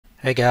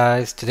Hey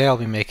guys, today I'll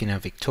be making a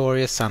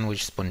Victoria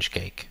sandwich sponge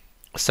cake.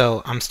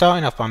 So I'm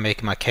starting off by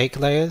making my cake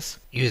layers,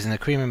 using the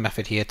creaming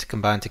method here to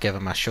combine together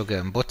my sugar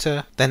and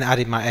butter, then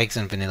adding my eggs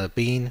and vanilla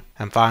bean,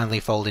 and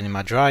finally folding in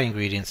my dry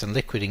ingredients and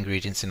liquid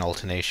ingredients in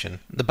alternation.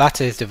 The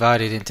batter is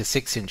divided into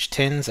 6-inch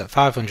tins at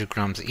 500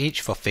 grams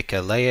each for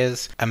thicker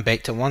layers, and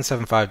baked at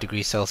 175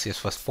 degrees Celsius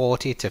for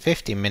 40 to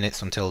 50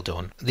 minutes until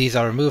done. These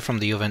are removed from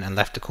the oven and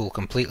left to cool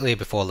completely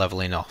before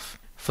leveling off.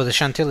 For the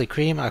chantilly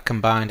cream, I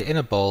combined in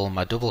a bowl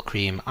my double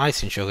cream,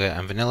 icing sugar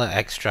and vanilla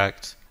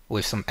extract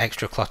with some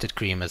extra clotted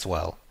cream as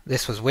well.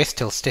 This was whisked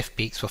till stiff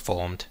peaks were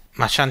formed.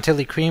 My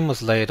chantilly cream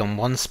was laid on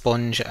one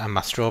sponge and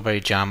my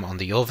strawberry jam on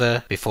the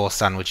other before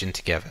sandwiching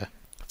together.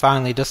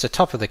 Finally, dust the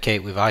top of the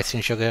cake with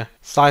icing sugar,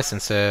 slice and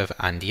serve,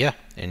 and yeah,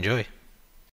 enjoy.